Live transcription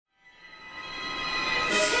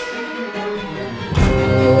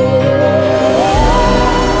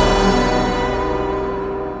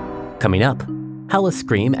Coming up,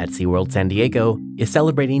 Howl-O-Scream at SeaWorld San Diego is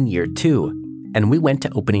celebrating year 2, and we went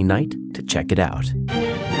to opening night to check it out.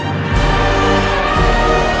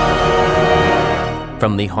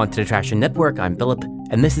 From the Haunted Attraction Network, I'm Philip,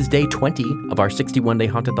 and this is day 20 of our 61-day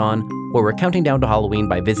Hauntathon, where we're counting down to Halloween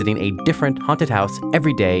by visiting a different haunted house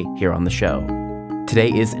every day here on the show. Today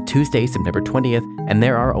is Tuesday, September 20th, and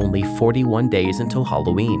there are only 41 days until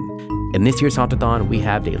Halloween. In this year's Hauntathon, we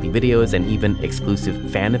have daily videos and even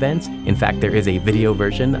exclusive fan events. In fact, there is a video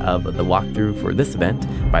version of the walkthrough for this event.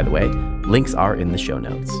 By the way, links are in the show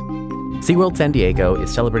notes. SeaWorld San Diego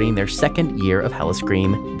is celebrating their second year of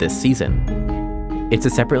Howl-O-Scream this season. It's a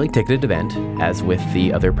separately ticketed event, as with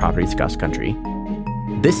the other properties across country.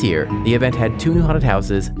 This year, the event had 2 new haunted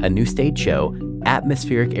houses, a new stage show,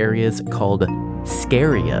 atmospheric areas called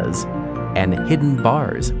Scarias, and hidden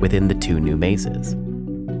bars within the 2 new mazes.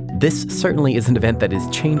 This certainly is an event that is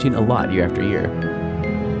changing a lot year after year.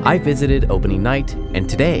 I visited opening night, and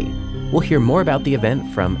today we'll hear more about the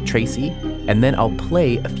event from Tracy, and then I'll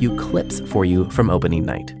play a few clips for you from opening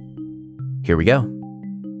night. Here we go.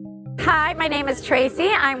 Hi, my name is Tracy.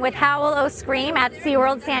 I'm with Howl-O-Scream at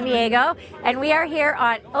SeaWorld San Diego, and we are here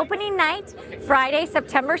on opening night, Friday,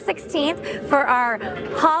 September 16th, for our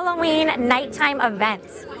Halloween nighttime event.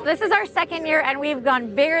 This is our second year, and we've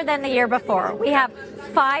gone bigger than the year before. We have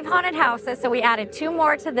 5 haunted houses, so we added 2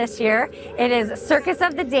 more to this year. It is Circus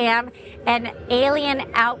of the Damned and Alien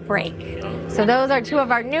Outbreak. So those are 2 of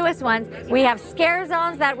our newest ones. We have scare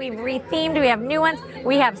zones that we've rethemed. We have new ones.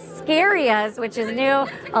 We have Scarias, which is new,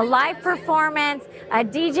 a live performance, a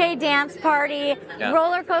DJ dance party,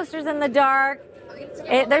 roller coasters in the dark.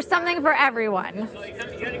 There's something for everyone.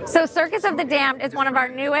 So Circus of the Damned is one of our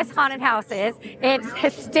newest haunted houses. It's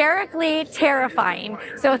hysterically terrifying.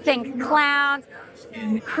 So think clowns,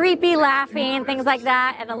 creepy laughing, things like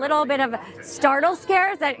that, and a little bit of startle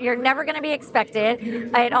scares that you're never going to be expected.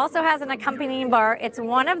 It also has an accompanying bar. It's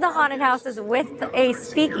one of the haunted houses with a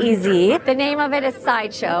speakeasy. The name of it is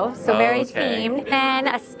Sideshow, so very themed. And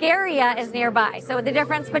a Scaria is nearby. So the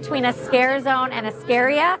difference between a scare zone and a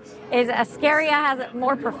Scaria is a Scaria has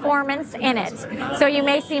more performance in it. So you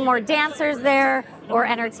may see more dancers there or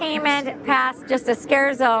entertainment past just a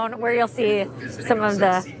scare zone where you'll see some of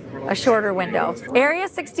a shorter window. Area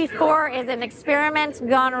 64 is an experiment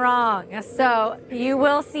gone wrong. So you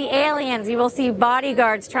will see aliens, you will see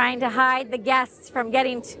bodyguards trying to hide the guests from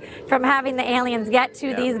having the aliens get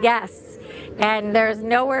to these guests. And there's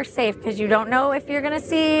nowhere safe because you don't know if you're going to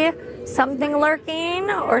see something lurking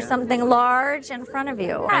or something large in front of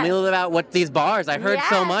you. Tell me a little about what these bars, I heard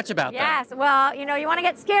so much about them. Yes, well, you want to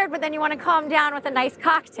get scared, but then you want to calm down with a nice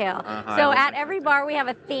cocktail. So at every bar, we have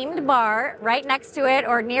a themed bar right next to it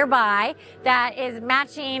or nearby that is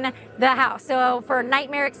matching the house. So for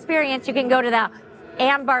Nightmare Experience, you can go to the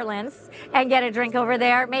Amberlin's and get a drink over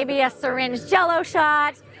there, maybe a syringe Jell-O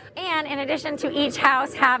shot. And in addition to each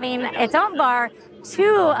house having its own bar, 2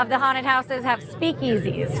 of the haunted houses have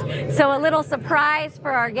speakeasies. So a little surprise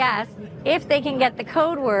for our guests if they can get the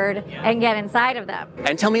code word and get inside of them.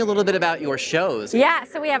 And tell me a little bit about your shows. Yeah,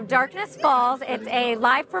 so we have Darkness Falls. It's a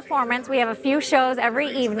live performance. We have a few shows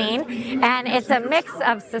every evening, and it's a mix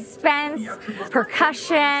of suspense,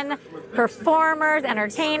 percussion, performers,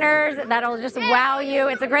 entertainers that'll just wow you.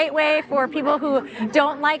 It's a great way for people who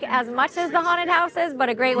don't like as much as the haunted houses, but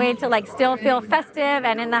a great way to still feel festive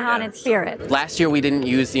and in the haunted spirit. Last year we didn't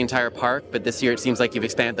use the entire park, but this year it seems like you've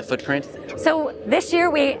expanded the footprint. So this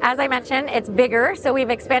year as I mentioned, it's bigger, so we've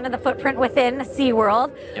expanded the footprint within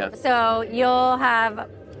SeaWorld. Yeah. So you'll have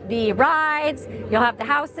the rides, you'll have the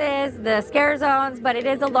houses, the scare zones, but it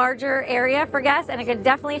is a larger area for guests, and it could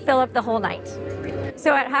definitely fill up the whole night.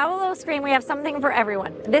 So at Howl-O-Scream, we have something for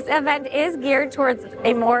everyone. This event is geared towards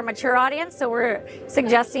a more mature audience, so we're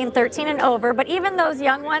suggesting 13 and over, but even those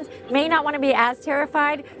young ones may not want to be as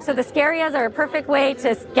terrified, so the Scarias are a perfect way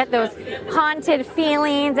to get those haunted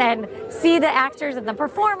feelings and see the actors and the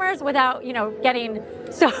performers without, getting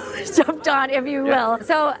so jumped on, if you will.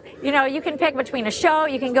 So, you can pick between a show,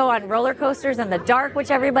 you can go on roller coasters in the dark, which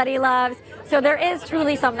everybody loves. So there is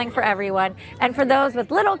truly something for everyone. And for those with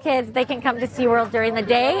little kids, they can come to SeaWorld during the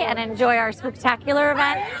day and enjoy our Spooktacular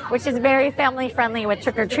event, which is very family friendly with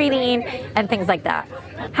trick-or-treating and things like that.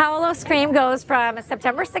 Howl-O-Scream goes from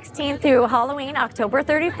September 16th through Halloween, October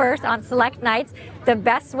 31st on select nights. The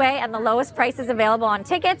best way and the lowest prices available on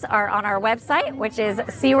tickets are on our website, which is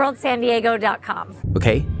SeaWorldSanDiego.com.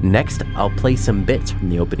 Okay, next I'll play some bits from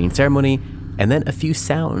the opening ceremony and then a few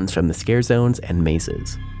sounds from the scare zones and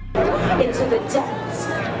mazes. Into the depths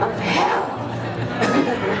of hell.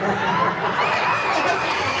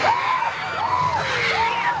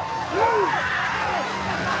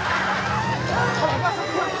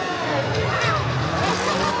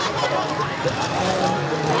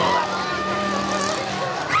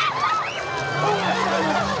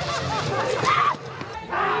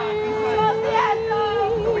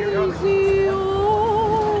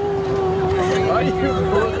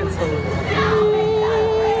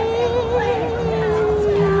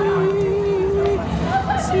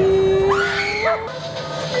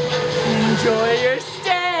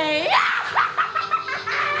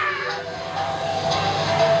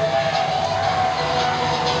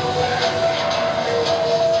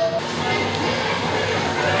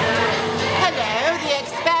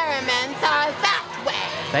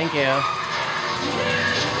 Thank you.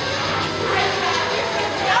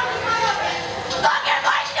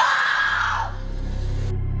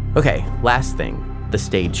 Okay, last thing, the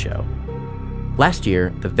stage show. Last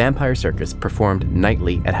year, the Vampire Circus performed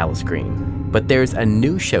nightly at Howl-O-Scream, but there's a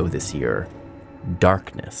new show this year,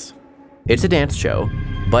 Darkness. It's a dance show,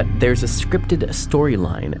 but there's a scripted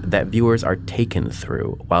storyline that viewers are taken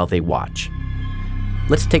through while they watch.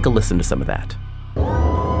 Let's take a listen to some of that.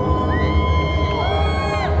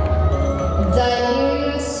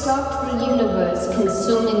 Delirium stalked the universe,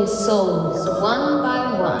 consuming souls one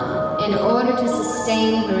by one in order to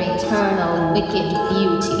sustain her eternal wicked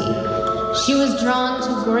beauty. She was drawn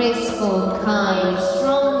to graceful, kind,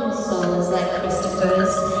 strong souls like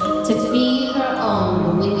Christopher's to feed her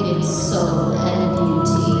own wicked soul and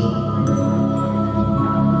beauty.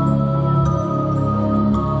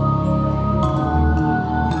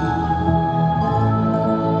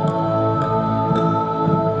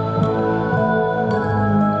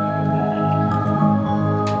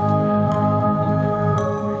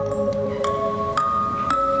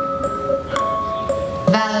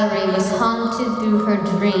 Valerie was haunted through her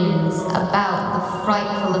dreams about the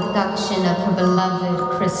frightful abduction of her beloved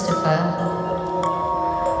Christopher.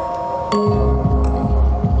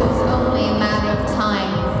 It was only a matter of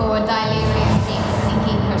time before delirium came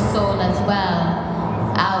seeking her soul as well.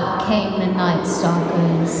 Out came the Night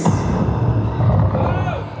Stalkers.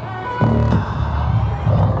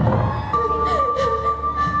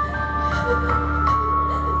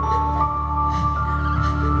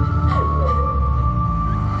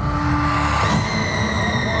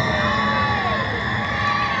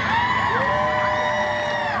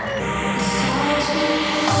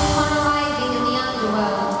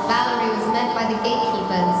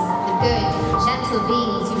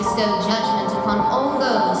 Beings who bestow judgment upon all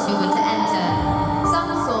those who were to enter. Some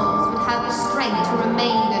souls would have the strength to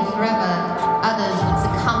remain good forever. Others would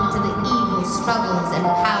succumb to the evil struggles and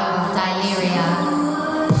power of Deliria.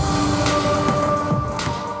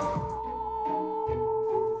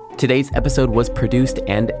 Today's episode was produced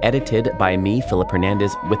and edited by me, Philip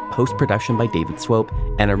Hernandez, with post-production by David Swope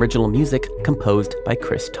and original music composed by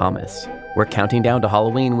Chris Thomas. We're counting down to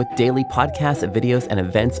Halloween with daily podcasts, videos, and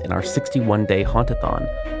events in our 61-day Hauntathon.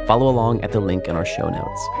 Follow along at the link in our show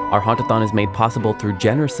notes. Our Hauntathon is made possible through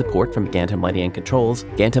generous support from Gantom Lighting and Controls.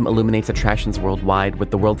 Gantom illuminates attractions worldwide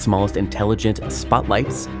with the world's smallest intelligent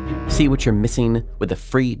spotlights. See what you're missing with a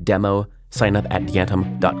free demo. Sign up at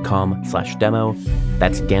gantom.com/demo.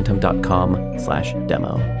 That's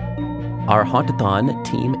gantom.com/demo. Our Hauntathon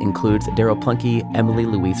team includes Daryl Plunkey, Emily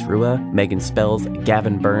Louise Rua, Megan Spells,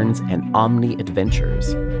 Gavin Burns, and Omni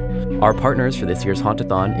Adventures. Our partners for this year's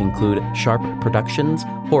Hauntathon include Sharp Productions,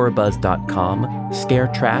 HorrorBuzz.com,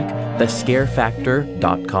 ScareTrack,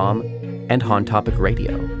 TheScareFactor.com, and Haunt Topic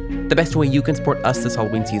Radio. The best way you can support us this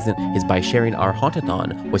Halloween season is by sharing our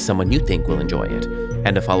Hauntathon with someone you think will enjoy it.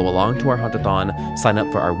 And to follow along to our Hauntathon, sign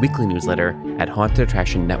up for our weekly newsletter at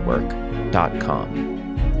HauntedAttractionNetwork.com.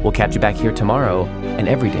 We'll catch you back here tomorrow and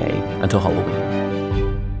every day until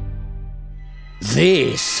Halloween.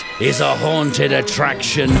 This is a Haunted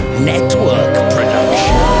Attraction Network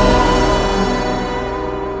production.